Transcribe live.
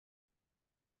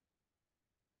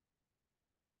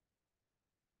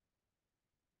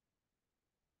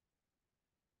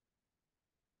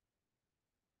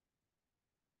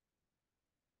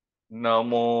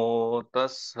नमो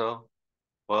तस्स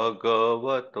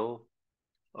भगवतो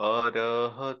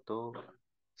अरहतो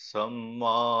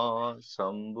सम्मा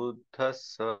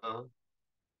सम्बुद्धस्स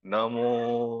नमो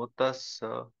तस्स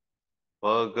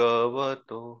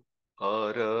भगवतो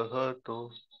अरहतो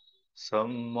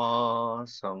सम्मा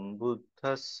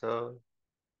सम्बुद्धस्स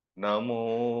नमो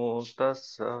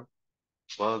तस्स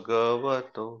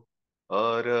भगवतो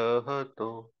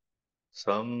अरहतो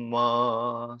सम्मा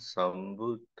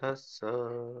सम्बुद्धस्स.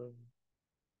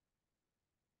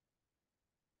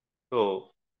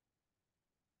 So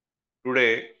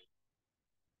today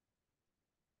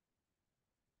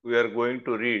we are going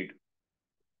to read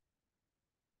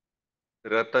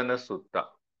Ratana Sutta.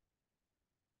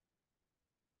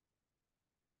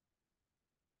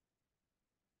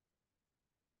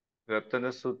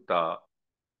 Ratana Sutta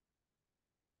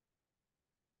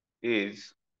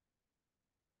is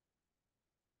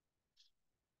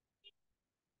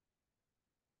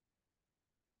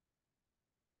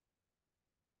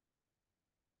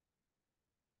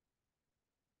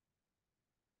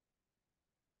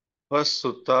first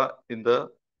sutta in the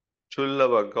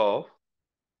Chullavaga of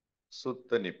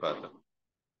Sutta Nipata,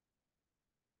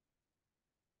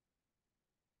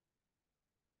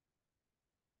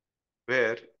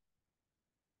 where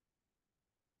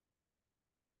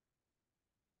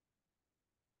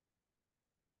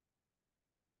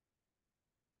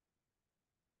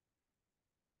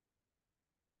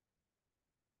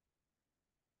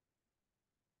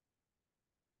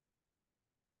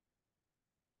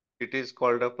it is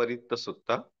called a Paritta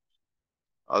Sutta,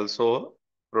 also a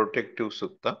protective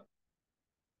sutta,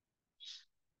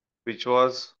 which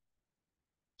was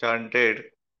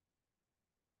chanted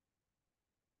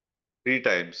 3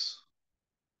 times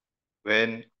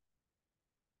when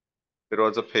there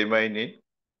was a famine in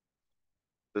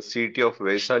the city of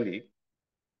Vesali.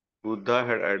 Buddha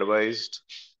had advised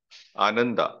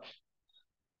Ananda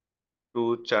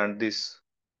to chant this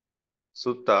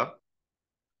sutta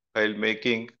while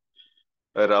making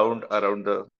a round around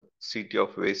the city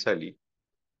of Vesali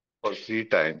for 3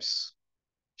 times.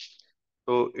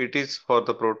 So it is for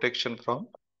the protection from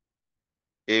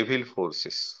evil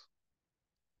forces.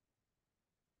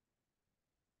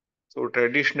 So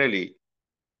traditionally,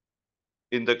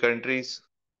 in the countries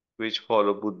which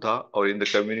follow Buddha or in the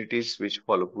communities which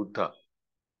follow Buddha,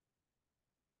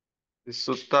 this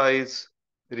sutta is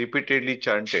repeatedly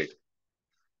chanted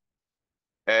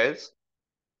as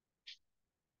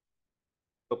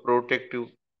a protective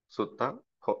sutta,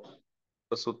 for,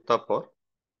 a sutta for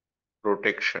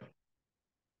protection.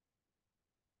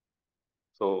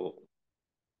 So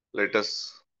let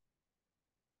us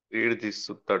read this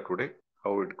sutta today,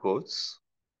 how it goes.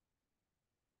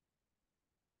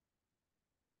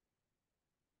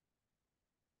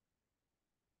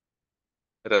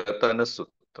 Ratana Sutta.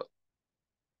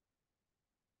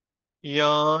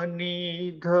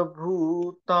 यानि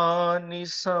भूतानि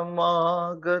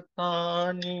समागतानि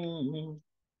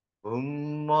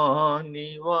भूमानि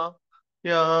वा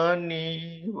यानि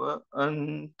वा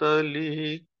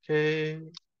antalikshe.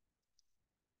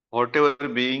 Whatever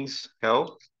beings have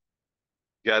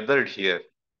gathered here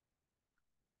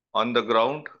on the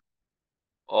ground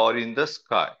or in the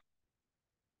sky.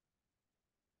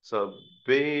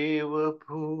 Sabbeva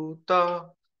bhuta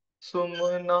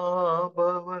sumana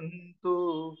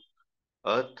bhavantu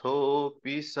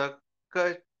athopi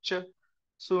sakkaccha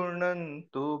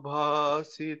sunantu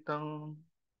bhasitam.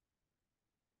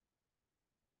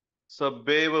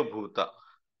 Sabbeva bhuta,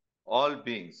 all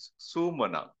beings,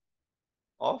 sumana,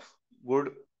 of good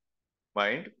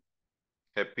mind,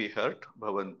 happy heart,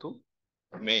 bhavantu,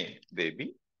 may they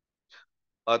be,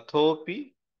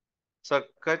 athopi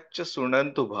sakkaccha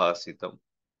sunantu bhasitam,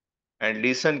 and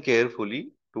listen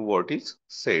carefully to what is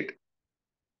said.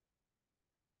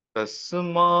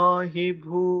 Tasmahi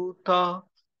bhuta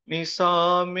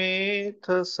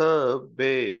nisametha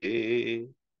sabbe.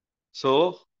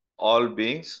 So, all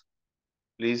beings,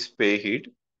 please pay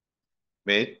heed.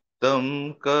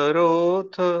 Mettam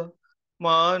karotha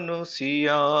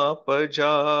manusiya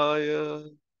pajaya.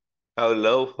 Have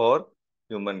love for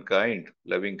humankind,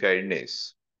 loving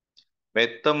kindness.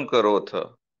 Mettam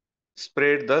karotha,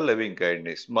 spread the loving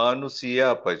kindness.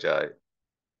 Manusiya pajaya,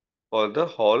 for the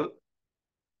whole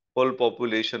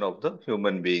population of the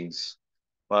human beings.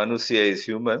 Manusia is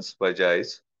humans, Vaja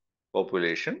is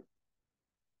population.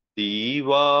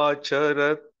 Diva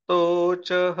charato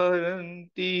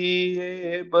chaharanti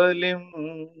ye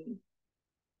balim.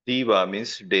 Diva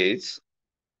means days.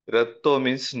 Ratto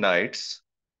means nights.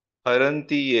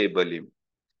 Haranti ye balim.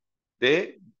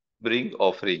 They bring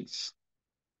offerings.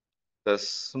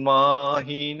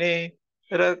 Tasmahine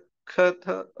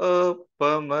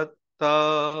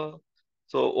Khuddakapatha.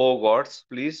 So, O gods,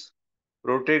 please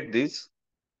protect these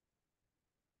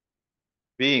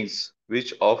beings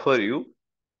which offer you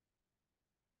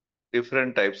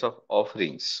different types of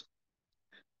offerings.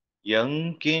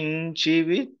 Yang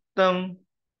kinchivittam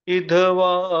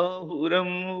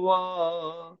idhavahuram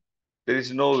va. There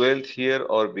is no wealth here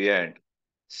or beyond.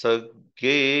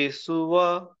 Sagge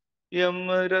suva yam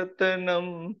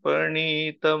ratanam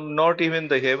panitam. Not even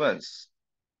the heavens.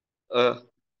 There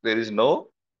is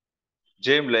no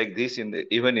gem like this in the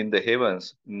even in the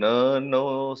heavens. Na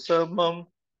no samam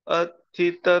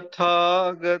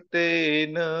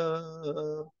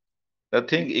athitathagatena.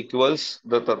 Nothing equals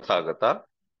the Tathagata.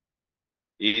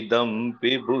 Idam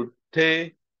pi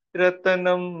buddhe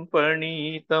ratanam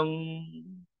panitam.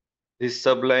 This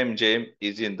sublime gem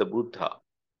is in the Buddha.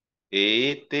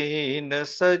 Etena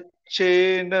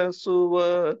sachena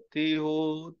suvati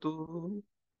hotu.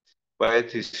 By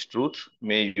this truth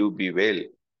may you be well.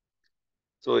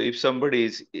 So if somebody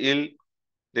is ill,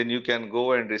 then you can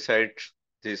go and recite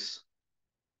this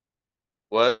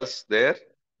verse there,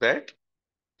 that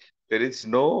there is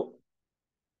nobody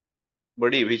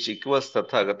which equals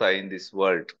Tathagata in this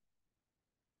world,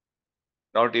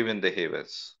 not even the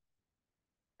heavens.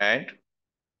 And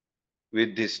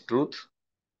with this truth,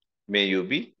 may you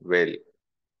be well.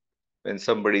 When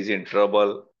somebody is in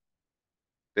trouble,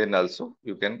 then also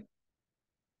you can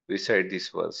recite this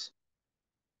verse.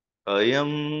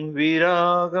 Ayam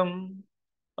viragam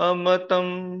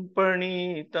amatam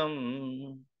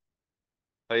panitam.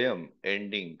 Ayam,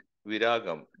 ending.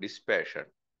 Viragam, dispassion.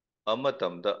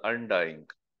 Amatam, the undying.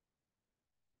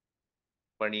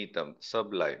 Panitam,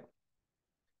 sublime.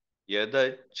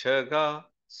 Yadachaga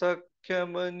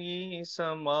sakhyamani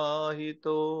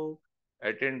samahito.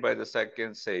 Attained by the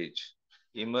second sage,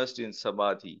 immersed in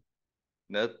samadhi.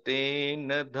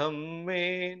 Natena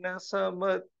dhammena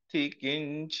samadhi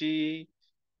kinchi.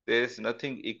 There is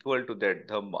nothing equal to that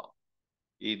Dhamma.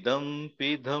 Idam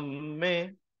pi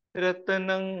dhamme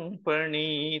ratanam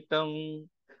panitam.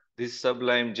 This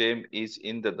sublime gem is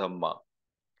in the Dhamma.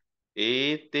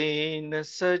 Etena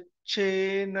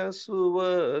sachena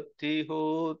suvati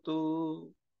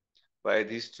hotu. By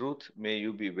this truth may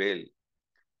you be well.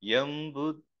 Yam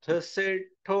buddha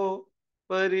setho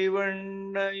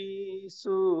parivannai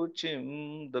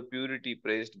suchim. The purity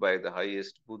praised by the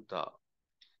highest Buddha.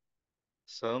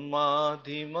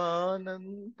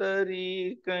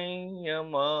 Samadhimanantari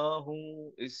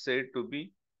kanyamahu is said to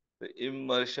be the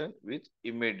immersion with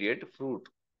immediate fruit.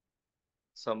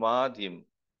 Samadhim.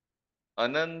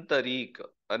 Anantarik.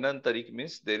 Anantarik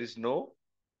means there is no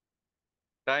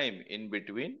time in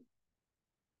between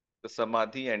the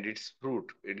samadhi and its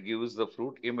fruit. It gives the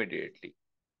fruit immediately.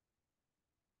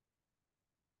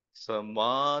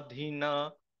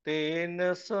 Samadhina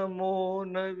tena samo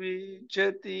na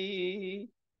vichati.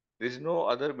 There is no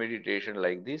other meditation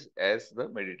like this as the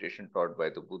meditation taught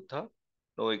by the Buddha.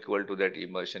 No equal to that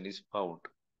immersion is found.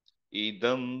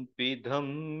 Idam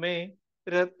pidham me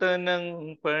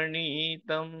ratanam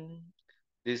panitam.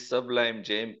 This sublime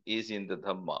gem is in the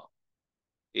Dhamma.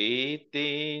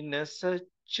 Etena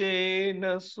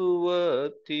sachena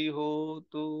suvati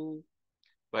hotu.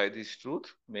 By this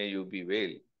truth, may you be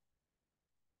well.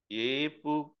 Ye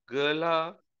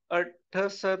puggala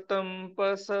attasatam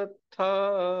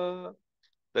pasatha.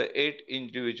 The eight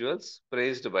individuals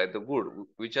praised by the good.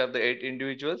 Which are the eight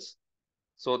individuals?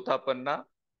 Sotapanna,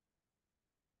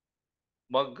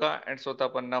 Magga, and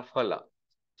Sotapanna Phala.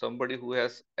 Somebody who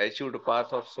has achieved the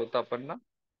path of Sotapanna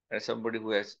and somebody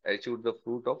who has achieved the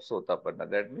fruit of Sotapanna.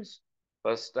 That means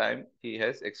first time he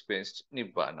has experienced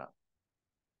Nibbana.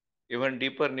 Even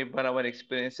deeper Nibbana one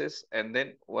experiences, and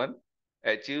then one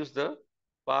achieves the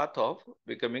path of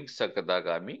becoming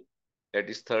Sakadagami, that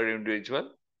is third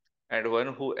individual, and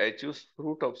one who achieves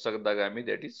fruit of Sakadagami,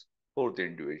 that is fourth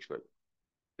individual.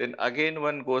 Then again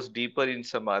one goes deeper in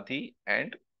Samadhi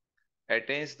and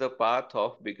attains the path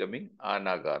of becoming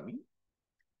Anagami,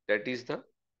 that is the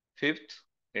fifth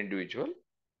individual.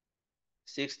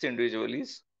 Sixth individual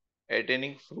is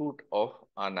attaining fruit of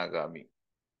Anagami.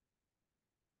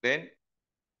 Then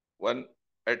one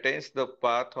attains the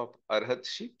path of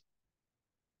Arhatship,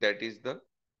 that is the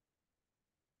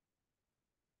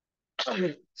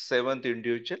seventh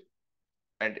individual,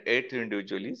 and eighth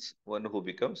individual is one who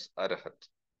becomes Arhat.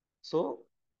 So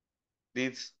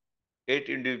these eight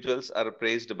individuals are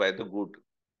praised by the good.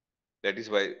 That is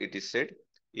why it is said,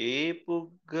 E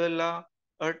Puggala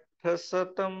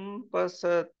Attasatam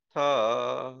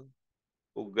Pasatha.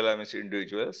 Puggala means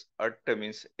individuals, Atta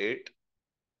means eight,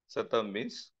 Satam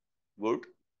means good,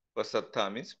 Pasatha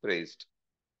means praised.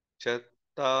 Chatta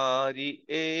Tari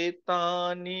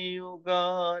etani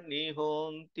yugani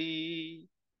honti.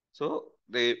 So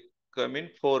they come in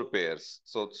four pairs.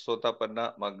 So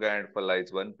Sotapanna, Magga and Phala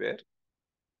is one pair.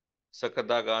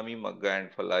 Sakadagami, Magga and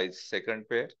Phala is second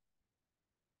pair.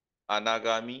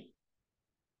 Anagami,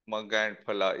 Magga and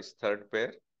Phala is third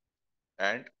pair.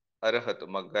 And Arahat,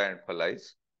 Magga and Phala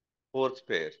is fourth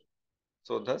pair.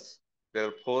 So thus there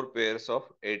are four pairs of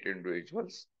 8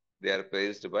 individuals. They are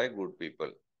praised by good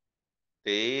people.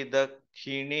 Te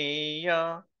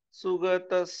Dakhineya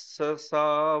Sugatassa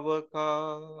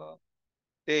Savaka.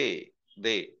 They,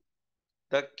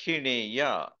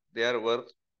 Dakhineya, they are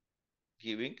worth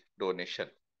giving donation.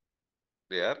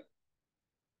 They are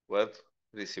worth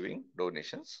receiving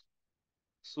donations.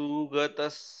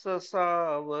 Sugatassa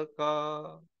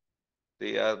Savaka.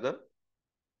 They are the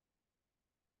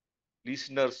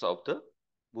listeners of the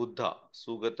Buddha.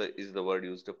 Sugata is the word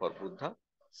used for Buddha.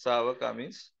 Savaka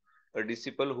means a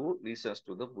disciple who listens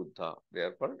to the Buddha. They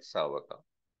are called Savaka.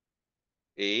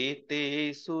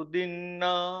 Ete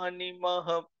Sudinnani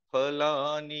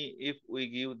Mahaphalani. If we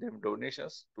give them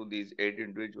donations to these 8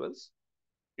 individuals,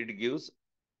 it gives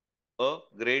a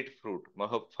great fruit.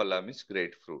 Mahaphala means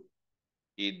great fruit.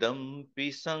 Idampi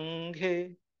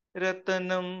Sanghe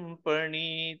Ratanam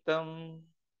Panitam.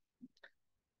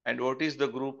 And what is the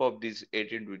group of these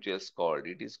 8 individuals called?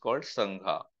 It is called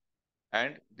Sangha.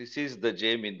 And this is the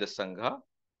gem in the Sangha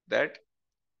that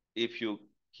if you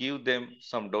give them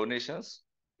some donations,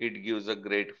 it gives a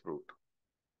great fruit.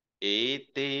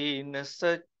 Etena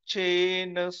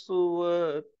Sachena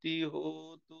Suvati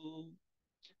Hotu.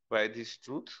 By this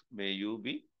truth may you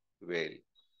be well.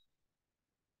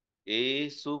 E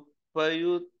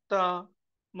Supayutta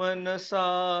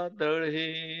Manasa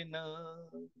Dalhena.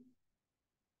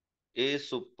 E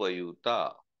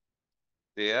Supayutta.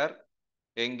 They are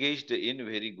engaged in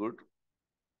very good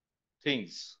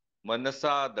things.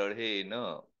 Manasa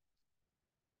Dalhena.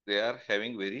 They are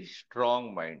having very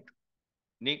strong mind.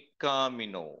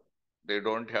 Nikkamino. They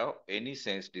don't have any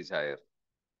sense desire.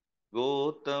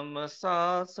 Gotama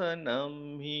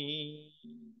Sasanamhi.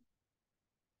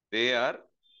 They are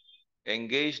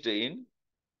engaged in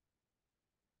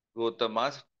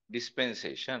Gautama's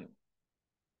dispensation,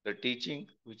 the teaching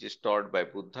which is taught by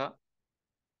Buddha,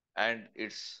 and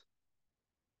its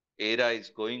era is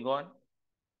going on.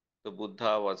 The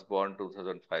Buddha was born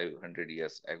 2500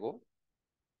 years ago,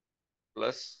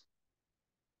 plus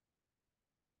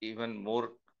even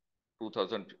more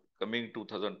 2000 coming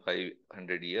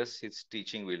 2500 years, his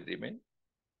teaching will remain.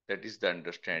 That is the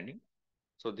understanding.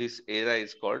 So this era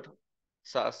is called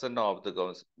Sasana of the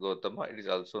Gautama. It is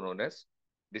also known as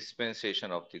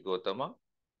dispensation of the Gautama.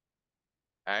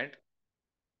 And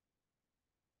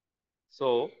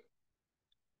so,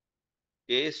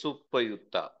 E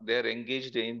Suppayutta, they are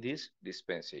engaged in this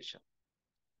dispensation.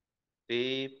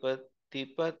 Te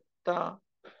Patipatta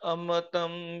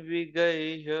Amatam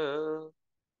Vigaya.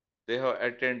 They have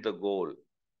attained the goal,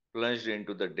 plunged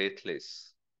into the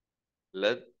deathless.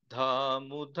 Ladha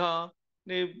Mudha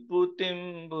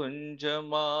Nibbutim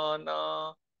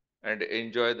Bhunjamana, and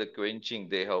enjoy the quenching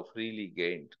they have freely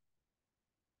gained.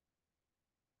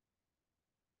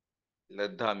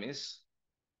 Ladha means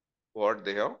what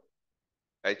they have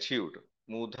achieved.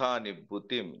 Mudha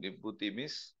Nibbutim. Nibbuti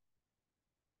means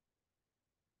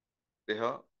they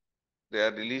have they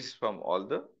are released from all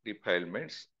the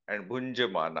defilements, and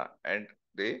Bhunjamana, and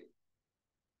they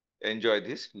enjoy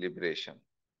this liberation.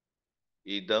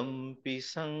 Idampi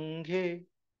Sanghe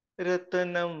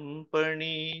Ratanam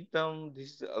Panitam.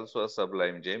 This is also a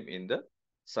sublime gem in the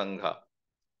Sangha.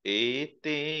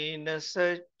 Etena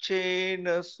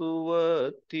Sachena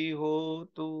Suvati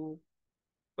Hotu.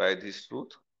 By this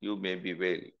truth, you may be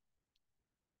well.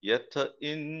 Yatha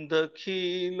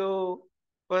Indakhilo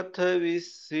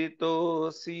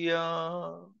Pathavisito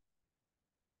Siya.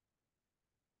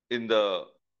 In the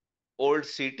old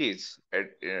cities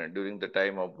during the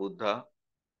time of Buddha,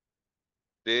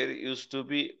 there used to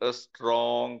be a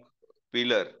strong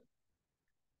pillar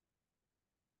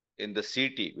in the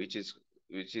city, which is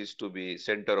to be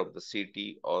center of the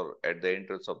city or at the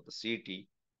entrance of the city,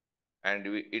 and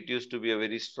it used to be a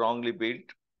very strongly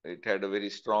built. It had a very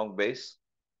strong base,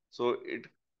 so it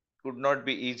could not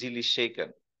be easily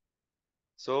shaken.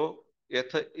 So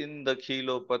yatha in the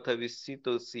khilo patha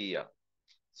visito siya.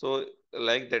 So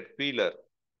like that pillar,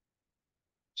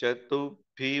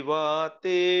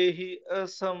 Chatubhivatehi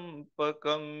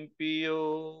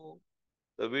asampakampiyo.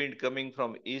 The wind coming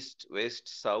from east, west,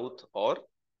 south, or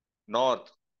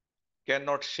north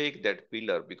cannot shake that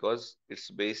pillar because its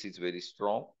base is very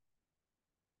strong.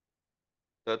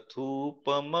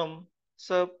 Tathupamam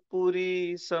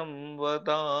sapuri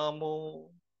samvadamo.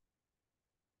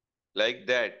 Like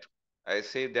that, I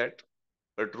say that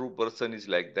a true person is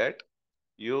like that.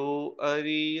 Yo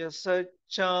ariya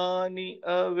sachani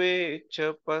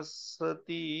avecha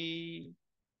passati.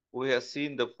 Who has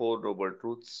seen the Four Noble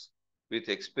Truths with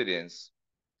experience.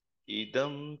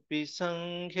 Idampi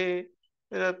sanghe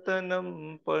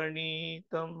ratanam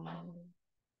panitam.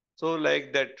 So,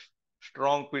 like that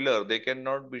strong pillar, they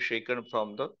cannot be shaken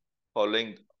from the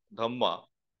following Dhamma.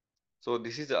 So,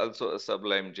 this is also a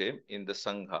sublime gem in the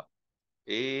Sangha.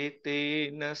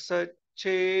 Etena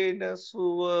sachena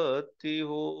suvati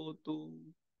hotu.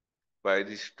 By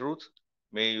this truth,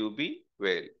 may you be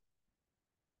well.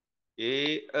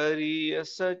 Ye ariya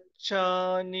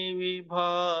sachani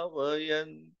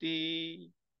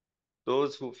vibhavayanti.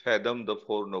 Those who fathom the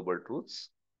Four Noble Truths.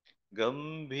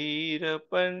 Gambhira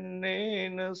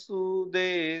pannena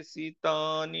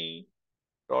sudesitani.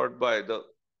 Taught by the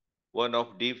one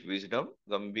of deep wisdom,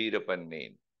 Gambhira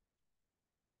pannen.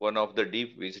 One of the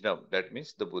deep wisdom, that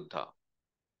means the Buddha.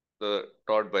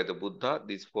 Taught by the Buddha,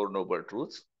 these Four Noble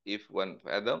Truths, if one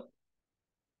fathom,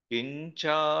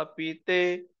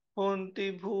 Kinchapite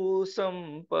hunti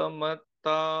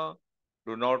bhusampamatta.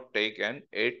 Do not take an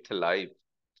eighth life.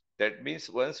 That means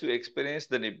once you experience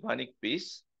the Nibbanic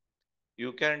peace,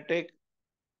 you can take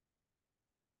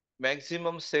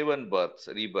maximum 7 births,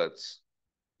 rebirths.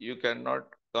 You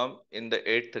cannot come in the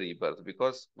eighth rebirth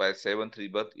because by seventh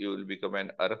rebirth you will become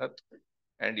an arhat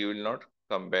and you will not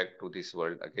come back to this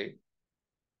world again.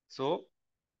 So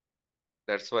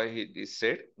that's why he is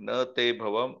said, Na te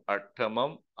bhavam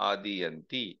attamam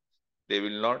adiyanti. They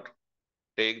will not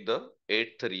take the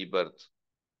eighth rebirth.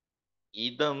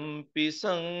 Idampi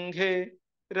sanghe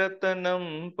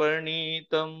ratanam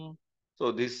panitam.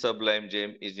 So this sublime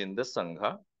gem is in the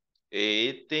Sangha.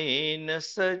 Etena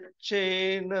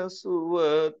sachena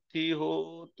suvati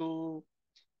hotu.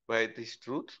 By this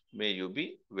truth, may you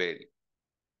be well.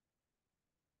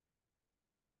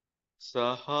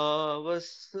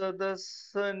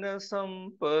 Sahavasadassana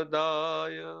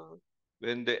sampadaya.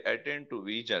 When they attain to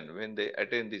vision, when they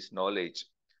attain this knowledge,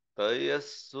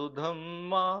 tayasu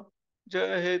dhamma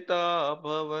jahita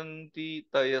bhavanti.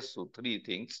 Tayasu, three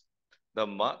things.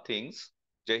 Dhamma, things.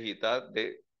 Jahita,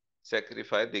 they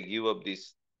sacrifice, they give up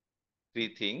these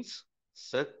three things.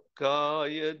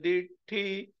 Sakkaya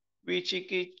ditti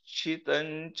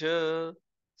vichikichitancha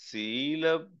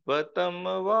Silabbatam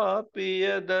vapi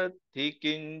yadatti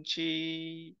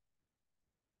kinchi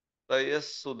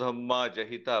tayassu dhamma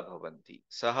jahita bhavanti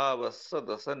sahavassa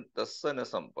dassana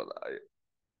sampadaya.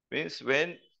 Means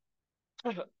when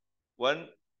one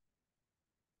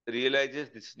realizes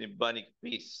this Nibbanic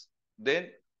peace,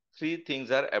 then three things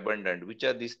are abundant. Which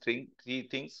are these three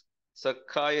things?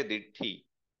 Sakkaya ditti.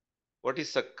 What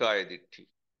is Sakkaya ditti?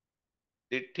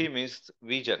 Ditti means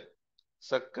vision.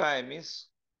 Sakkaya means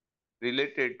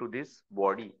related to this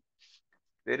body.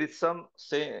 There is some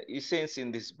essence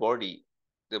in this body.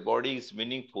 The body is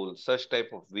meaningful, such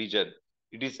type of vision.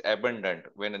 It is abundant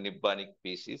when a Nibbanic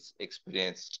peace is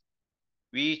experienced.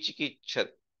 Vichikichat.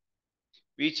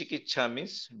 Vichikicha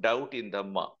means doubt in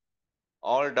Dhamma.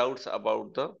 All doubts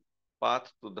about the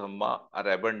path to Dhamma are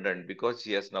abundant because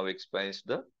he has now experienced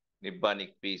the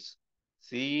Nibbanic peace.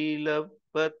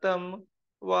 Silabbatam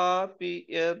vapi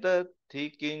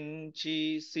yadatti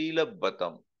kinchi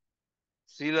silabbatam.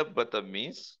 Silabbatam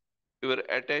means your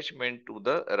attachment to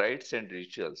the rites and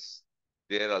rituals.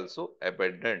 They are also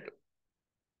abandoned.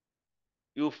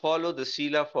 You follow the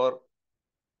Sila for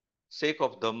sake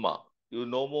of Dhamma. You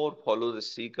no more follow the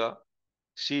Sila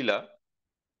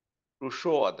to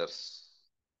show others.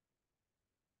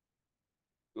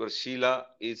 Your Sila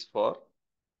is for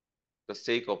the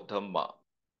sake of Dhamma,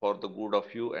 for the good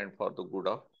of you and for the good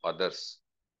of others.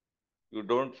 You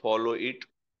don't follow it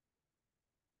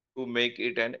to make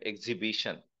it an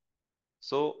exhibition.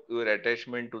 So your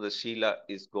attachment to the Sila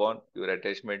is gone, your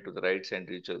attachment to the rites and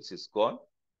rituals is gone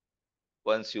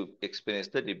once you experience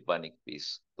the Nibbanic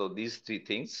peace. So these three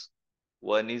things,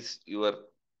 one is your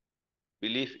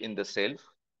belief in the self,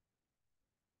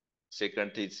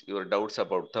 second is your doubts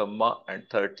about Dhamma, and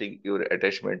third thing, your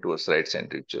attachment towards rites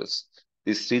and rituals.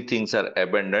 These three things are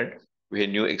abandoned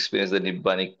when you experience the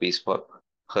Nibbanic peace for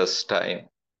first time.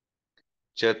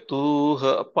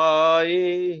 Chatuha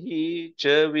apayehi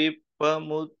cha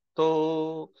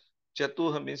vipamutto.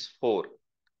 Chatuha means four.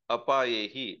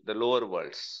 Apayehi, the lower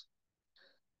worlds.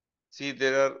 See,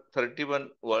 there are 31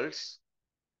 worlds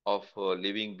of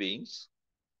living beings.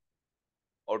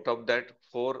 Out of that,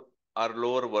 four are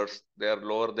lower worlds. They are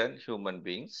lower than human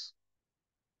beings.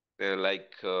 They're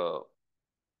like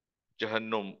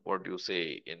Jahannam, what do you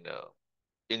say in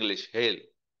English, hell,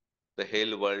 the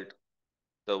hell world,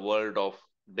 the world of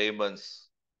demons,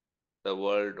 the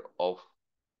world of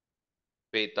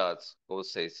petas,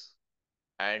 Koses,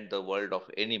 and the world of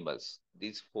animals.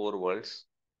 These four worlds,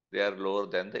 they are lower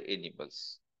than the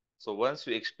animals. So once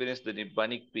you experience the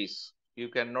Nibbanic peace, you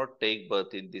cannot take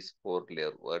birth in these four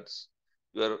layer worlds.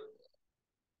 You are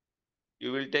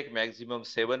you will take maximum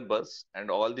seven births, and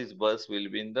all these births will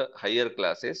be in the higher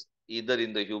classes, either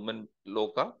in the human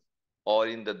loka, or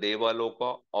in the Deva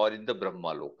loka, or in the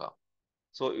Brahma loka.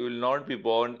 So you will not be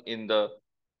born in the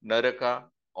Naraka,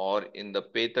 or in the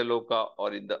Peta loka,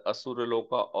 or in the Asura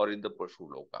loka, or in the Pashu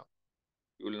loka.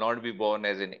 You will not be born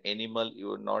as an animal. You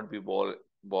will not be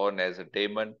born as a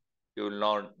demon. You will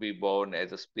not be born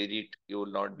as a spirit. You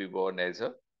will not be born as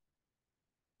a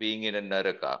being in a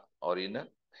Naraka or in a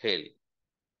hell.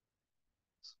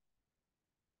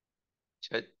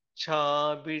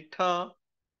 छच्छा बिठा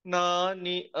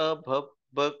nani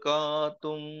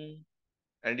abhabbakatum.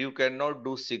 And you cannot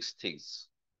do six things.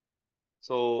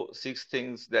 So six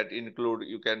things that include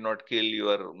you cannot kill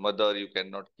your mother, you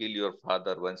cannot kill your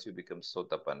father once you become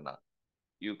Sotapanna.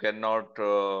 You cannot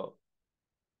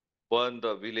burn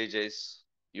the villages.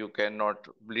 You cannot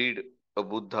bleed a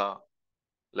Buddha.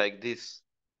 Like this,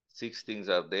 six things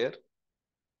are there.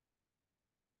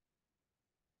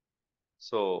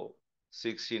 So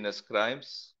six heinous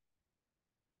crimes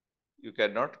you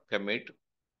cannot commit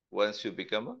once you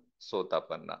become a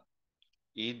Sotapanna.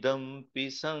 Idampi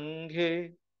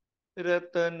sanghe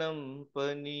ratanam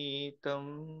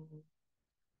panitam.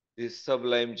 This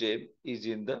sublime gem is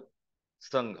in the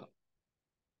Sangha.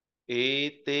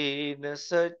 Etena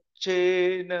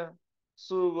sachena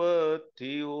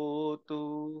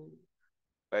suvathiyotu.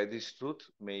 By this truth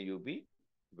may you be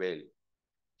well.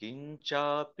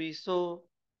 Kinchapi so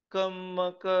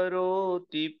kamma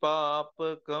karoti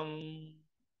papakam.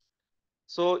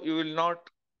 So you will not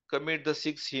commit the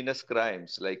six heinous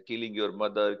crimes like killing your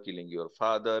mother, killing your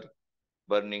father,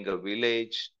 burning a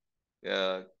village,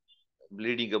 uh,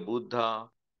 bleeding a Buddha,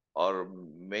 or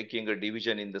making a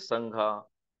division in the Sangha.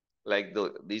 Like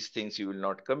these things you will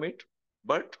not commit.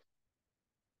 But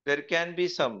there can be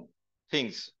some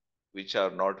things which are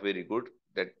not very good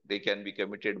that they can be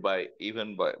committed by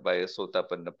even by a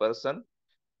Sotapanna person.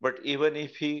 But even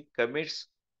if he commits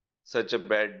such a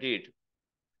bad deed,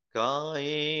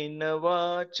 Kaena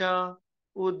vacha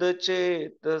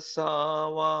udaceta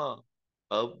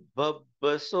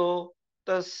abbabbaso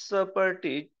tassa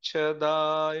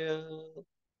patichadaya.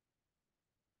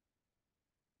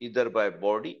 Either by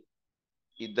body,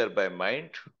 either by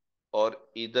mind, or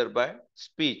either by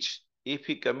speech. If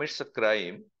he commits a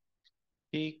crime,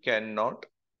 he cannot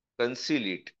conceal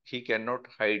it, he cannot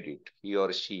hide it. He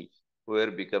or she,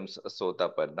 whoever becomes a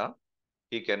Sotapanna,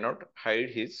 he cannot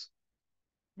hide his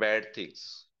bad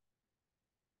things.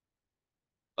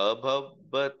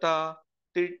 Abhabbata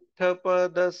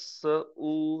tithapadasa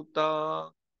uta.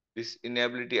 This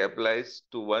inability applies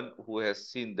to one who has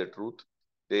seen the truth,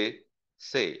 they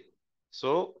say.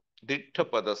 So,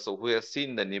 Ditthapadasa, who has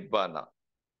seen the Nibbana,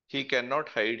 he cannot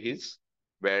hide his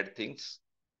bad things.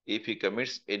 If he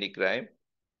commits any crime,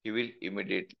 he will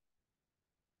immediately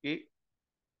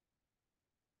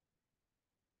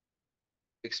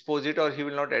expose it, or he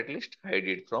will not at least hide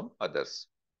it from others.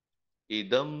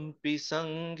 Idampi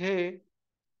sanghe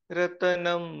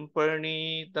ratanam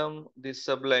parnitam. This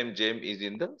sublime gem is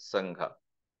in the Sangha.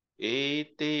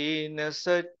 Etena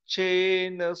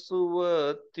sachena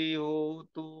suvati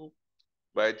hotu.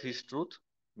 By this truth,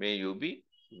 may you be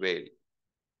well.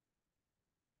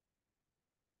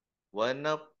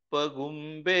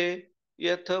 Vanapagumbe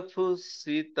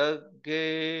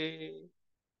yathafusitagge.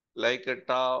 Like a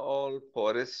tall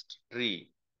forest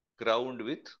tree crowned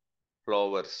with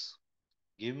flowers.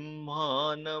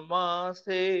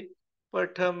 Gimhanamase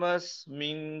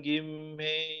pathamasmin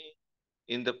gimme.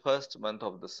 In the first month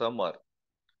of the summer,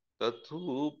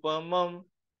 tathupamam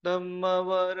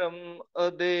dhammavaram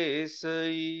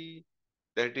adesai.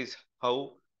 That is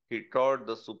how he taught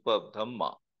the superb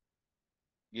Dhamma.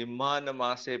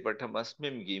 Gimhanamase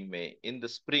pathamasmin gimme. In the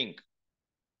spring,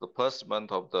 the first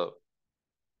month of the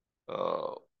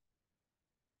uh,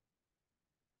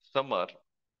 summer,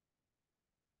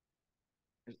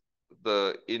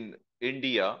 the in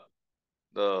India,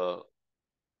 the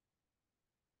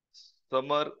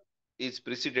summer is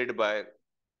preceded by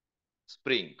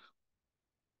spring.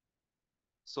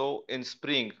 So in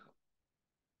spring,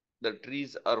 the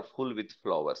trees are full with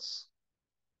flowers.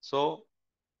 So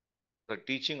the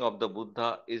teaching of the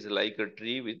Buddha is like a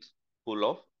tree with full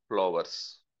of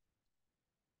flowers.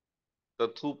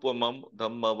 Tathupamam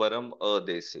dhammavaram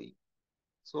adesi.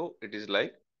 So it is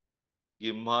like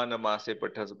Gimhanamase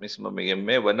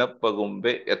pathasmismameyemme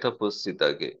vanapagumbe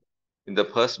yathapussitage. In the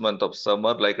first month of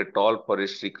summer, like a tall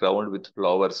forest tree crowned with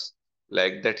flowers,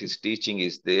 like that his teaching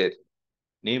is there.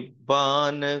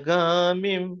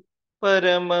 Nibbanagamim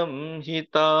paramam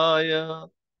hitaya.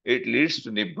 It leads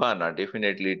to Nibbana.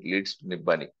 Definitely it leads to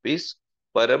Nibbanic peace.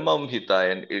 Paramam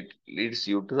hitaya, and it leads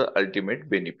you to the ultimate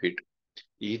benefit.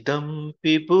 Idam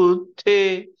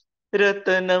pibuddhe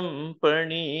ratanam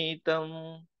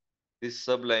panitam. This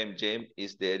sublime gem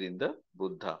is there in the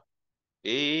Buddha.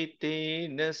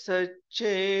 Etena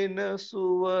sachena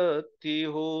suvati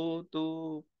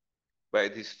hotu. By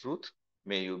this truth,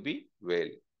 may you be well.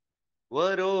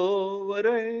 Varo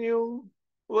varanyu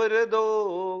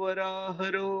varado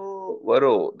varaharo.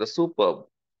 Varo, the superb.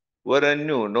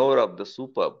 Varanyu, knower of the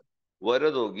superb.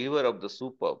 Varado, giver of the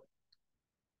superb.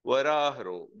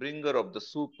 Varaharo, bringer of the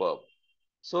superb.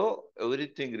 So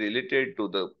everything related to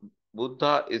the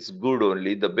Buddha is good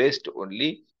only, the best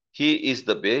only. He is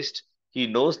the best. He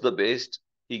knows the best.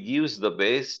 He gives the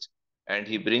best, and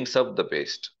he brings up the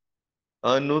best.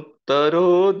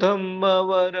 Anuttaro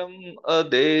Dhammavaram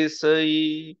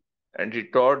Adesai. And he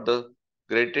taught the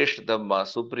greatest Dhamma,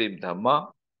 supreme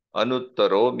Dhamma.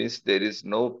 Anuttaro means there is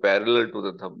no parallel to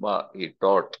the Dhamma he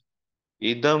taught.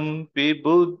 Idampi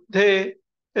buddhe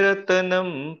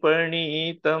ratanam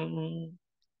panitam.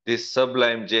 This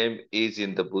sublime gem is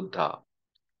in the Buddha.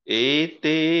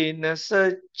 Etena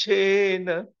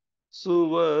sachena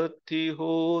suvati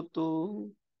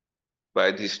hotu.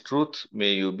 By this truth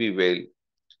may you be well.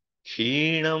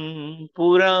 Khinam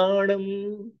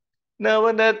puranam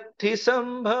navanatti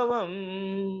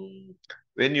sambhavam.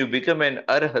 When you become an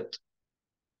arhat,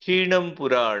 Khinam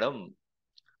puranam,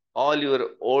 all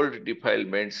your old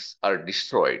defilements are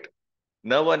destroyed.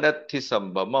 Navanatti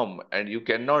sambhamam, and you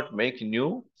cannot make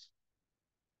new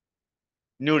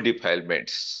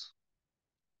defilements.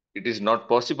 It is not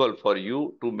possible for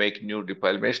you to make new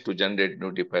defilements, to generate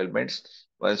new defilements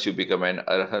once you become an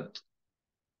arhat.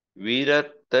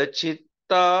 Viratta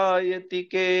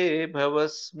chittayatike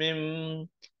bhavasmim.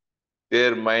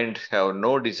 Their mind have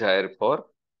no desire for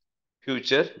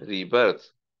future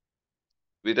rebirth.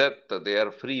 Viratta, they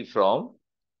are free from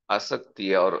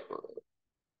asakti or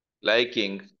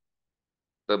liking.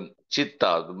 The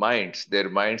chitta, the minds, their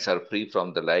minds are free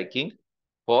from the liking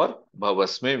for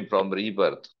bhavasmim, from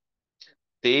rebirth.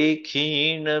 Te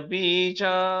khina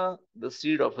bija, the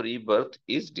seed of rebirth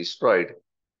is destroyed.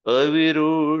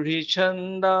 Avirudhi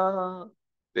chanda,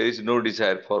 there is no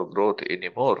desire for growth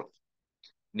anymore.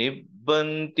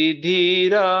 Nibbanti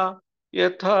dhira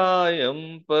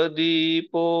yathayam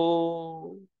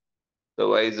padipo. The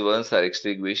wise ones are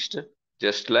extinguished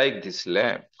just like this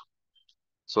lamp.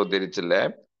 So there is a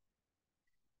lamp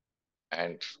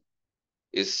and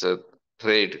is a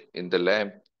thread in the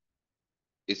lamp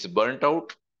is burnt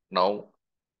out. Now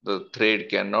the thread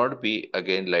cannot be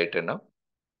again lightened up.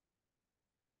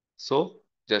 So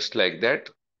just like that,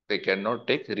 they cannot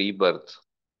take rebirth.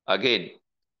 Again,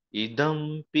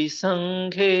 idam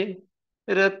pisanghe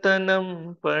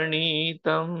ratanam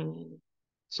panitam.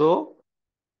 So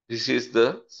this is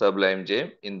the sublime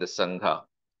gem in the Sangha.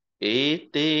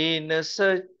 Etena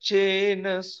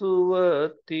sachena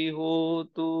suvati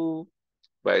hotu.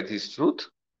 By this truth,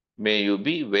 may you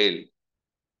be well.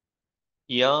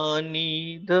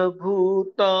 Yani the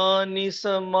bhutani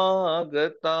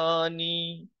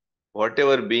samagatani.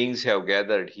 Whatever beings have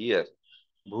gathered here,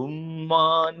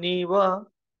 bhummaniva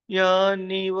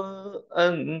yaniva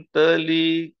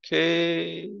antalikhe.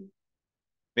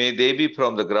 May they be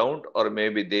from the ground or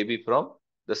maybe they be from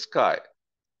the sky.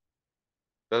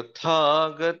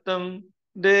 Tathagatam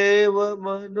deva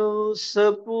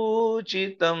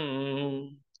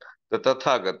manusapujitam. The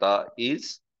Tathagata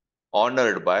is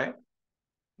honored by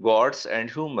gods and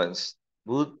humans.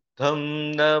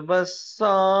 Buddham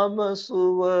namassama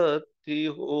suvati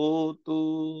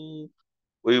hotu.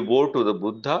 We bow to the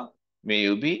Buddha, may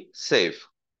you be safe.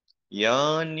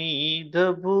 Yani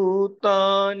the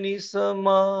bhutani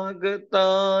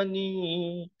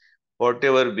samagatani.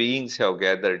 Whatever beings have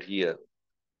gathered here.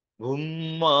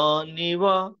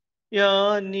 Bhummaniva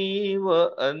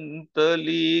yaniva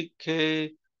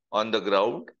antalikhe. On the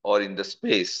ground or in the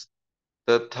space.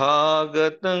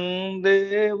 Tathagatam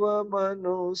deva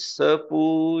manusa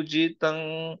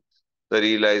pujitam. The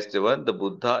realized one, the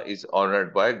Buddha, is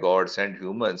honored by gods and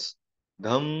humans.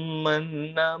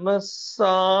 Dhamman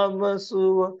namassama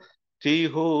suvati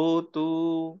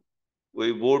hotu.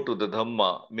 We bow to the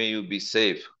Dhamma, may you be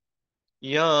safe.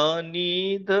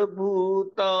 Yani the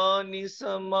bhutani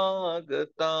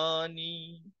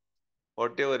samagatani.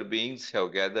 Whatever beings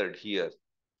have gathered here.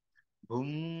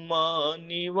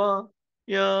 Bhummaniva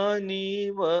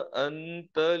यानीव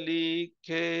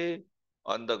अंतलिखे,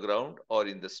 on the ground or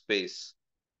in the space.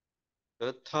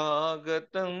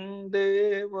 Tathagatam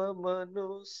deva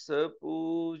manusa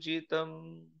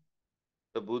pujitam.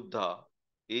 The Buddha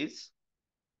is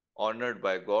honored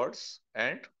by gods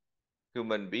and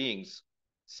human beings.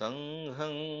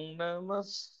 Sanghang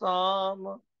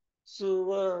namasama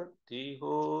suvati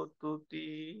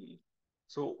hotuti.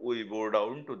 So we bow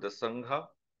down to the Sangha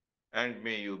and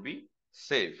may you be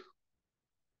safe.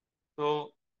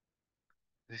 So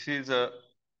this is a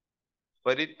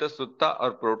Paritta Sutta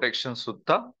or Protection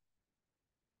Sutta.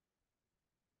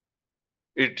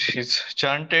 It is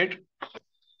chanted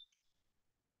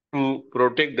to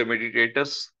protect the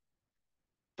meditators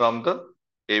from the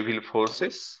evil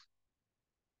forces,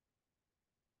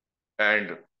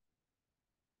 and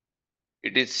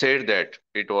it is said that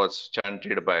it was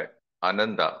chanted by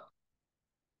Ananda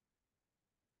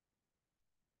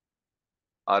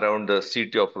around the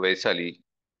city of Vesali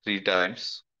 3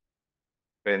 times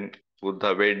when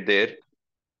Buddha went there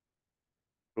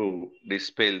to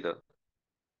dispel the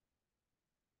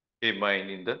famine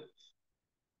in the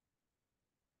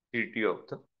city of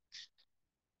the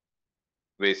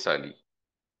Vesali.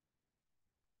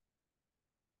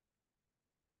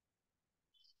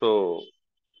 So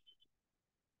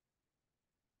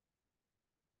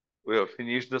we have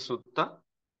finished the sutta.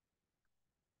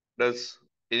 Does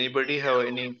anybody have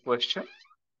any question?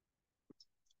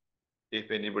 If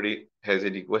anybody has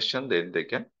any question, then they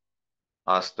can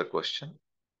ask the question.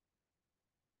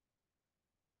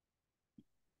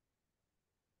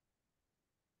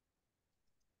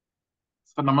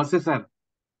 Sir, namaste, sir.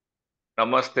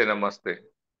 Namaste, namaste.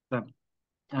 Sir,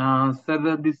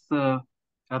 sir, this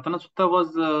Ratana Sutta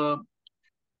was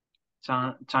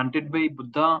chanted by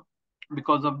Buddha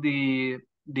because of the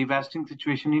devastating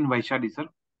situation in Vaishali, sir.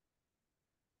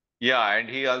 Yeah, and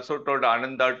he also told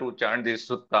Ananda to chant this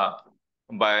sutta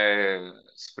by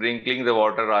sprinkling the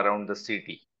water around the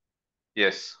city.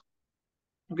 Yes.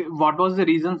 Okay, what was the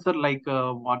reason, sir? Like,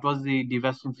 what was the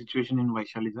devastating situation in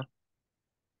Vaishali, sir?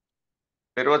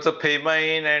 There was a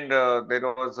famine and there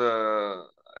was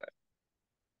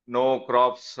no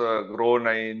crops grown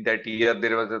in that year.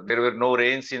 There were no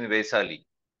rains in Vesali,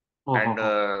 Oh, and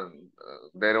oh,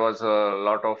 there was a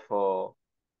lot of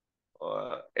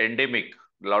endemic.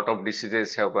 Lot of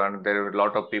diseases happened. There were a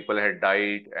lot of people had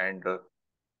died, and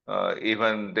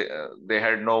even they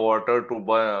had no water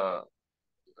to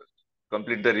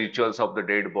complete the rituals of the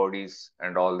dead bodies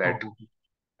and all oh, that. oh,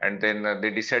 And then they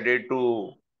decided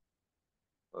to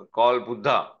call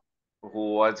Buddha,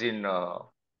 who was in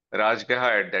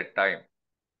Rajgaha at that time.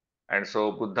 And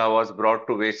so Buddha was brought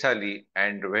to Vesali,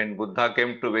 and when Buddha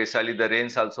came to Vesali, the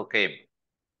rains also came,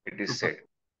 it is super.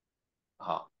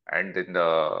 said. And then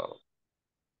the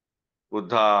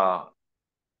Buddha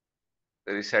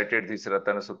recited this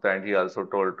Ratana Sutta, and he also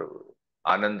told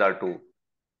Ananda to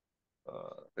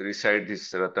recite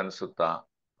this Ratana Sutta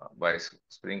by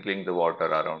sprinkling the water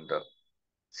around the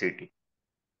city.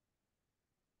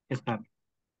 Yes, sir.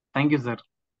 Thank you, sir.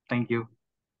 Thank you.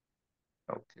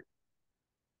 Okay.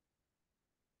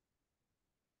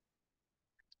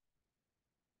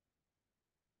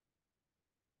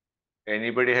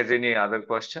 Anybody has any other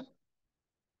question?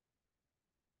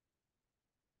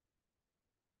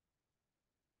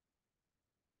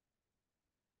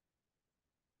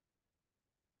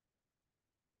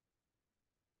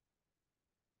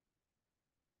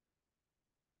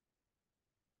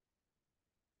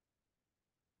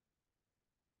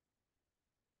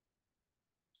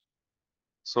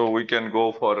 So we can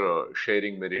go for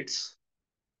sharing merits.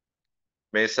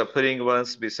 May suffering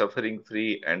ones be suffering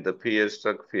free and the fear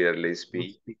struck fearless Let's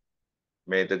be. see.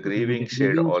 May the May grieving the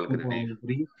shed grieving all shed grief all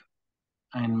grief,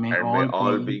 and may and may all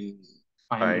all beings beings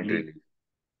find find relief. relief.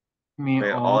 May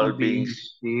May all all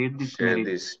beings beings share this share merit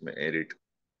this merit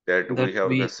that that we have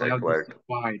we thus have this acquired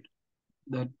acquired,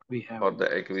 that we have for the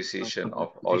for acquisition the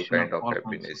of all acquisition of kind of all kinds of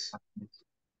happiness. happiness.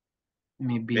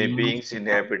 May May beings beings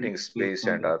inhabiting inhabiting space space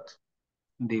and and earth, earth,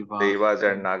 devas devas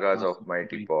and and nagas nagas of of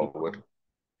mighty mighty power, power,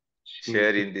 share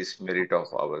share this in this of merit of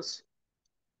us. ours.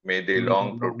 May they May they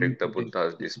long long protect the protect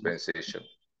Buddha's the Buddha's dispensation.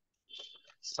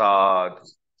 Sadhu,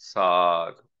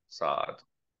 sadhu, sadhu.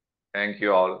 Thank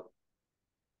you all.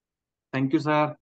 Thank you, sir.